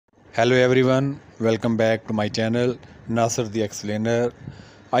Hello everyone, welcome back to my channel Nasir the Explainer.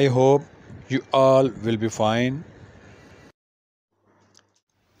 I hope you all will be fine.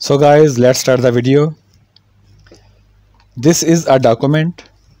 So guys, let's start the video. This is a document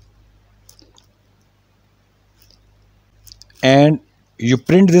and you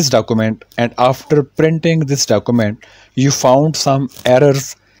print this document, and after printing this document you found some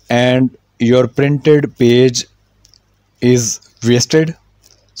errors and your printed page is wasted.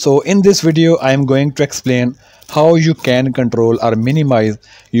 So in this video I am going to explain how you can control or minimize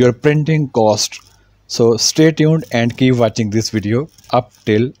your printing cost. So stay tuned and keep watching this video up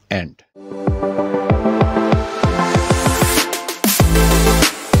till end.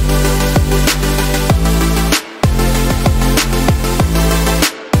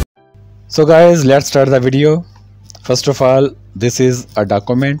 So guys, let's start the video. First of all, this is a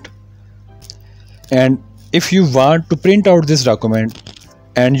document, and if you want to print out this document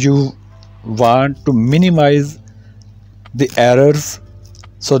and you want to minimize the errors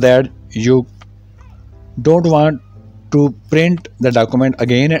so that you don't want to print the document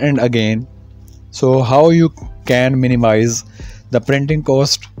again and again, so how you can minimize the printing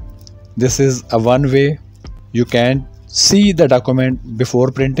cost? This is a one way. You can see the document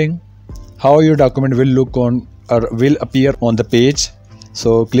before printing, how your document will look on or will appear on the page.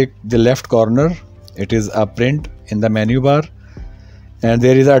 So click the left corner, it is a print in the menu bar, and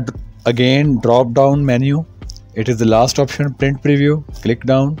there is a again drop down menu. It is the last option, print preview. Click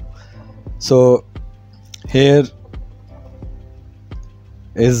down. So here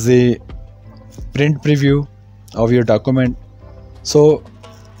is the print preview of your document. So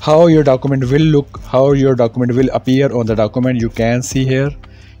how your document will look, how your document will appear on the document, you can see here.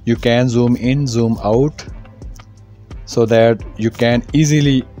 You can zoom in, zoom out, so that you can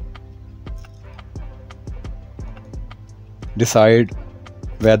easily decide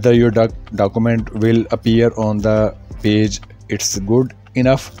whether your document will appear on the page it's good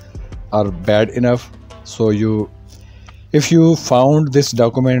enough or bad enough. So if you found this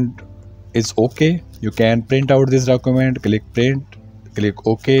document is okay, you can print out this document. Click print, click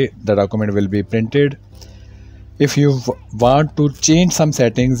OK, the document will be printed. If you want to change some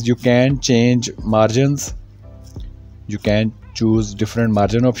settings, you can change margins. You can choose different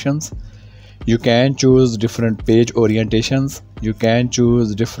margin options. You can choose different page orientations. You can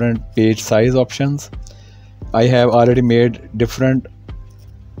choose different page size options. I have already made different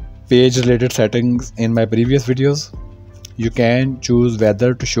page related settings in my previous videos. You can choose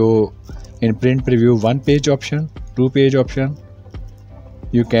whether to show in print preview 1 page option, 2 page option.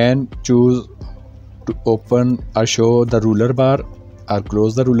 You can choose to open or show the ruler bar or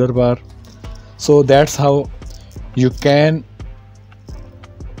close the ruler bar. So that's how you can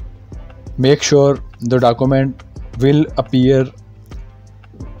make sure the document will appear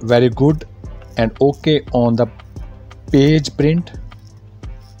very good and okay on the page print.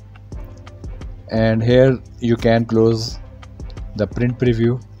 And here you can close the print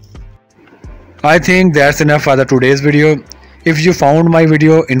preview. I think that's enough for the today's video. If you found my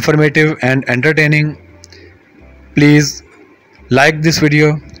video informative and entertaining, please like this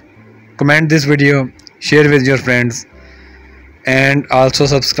video, comment this video, share with your friends, and also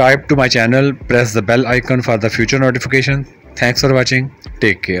subscribe to my channel. Press the bell icon for the future notification. Thanks for watching.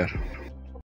 Take care.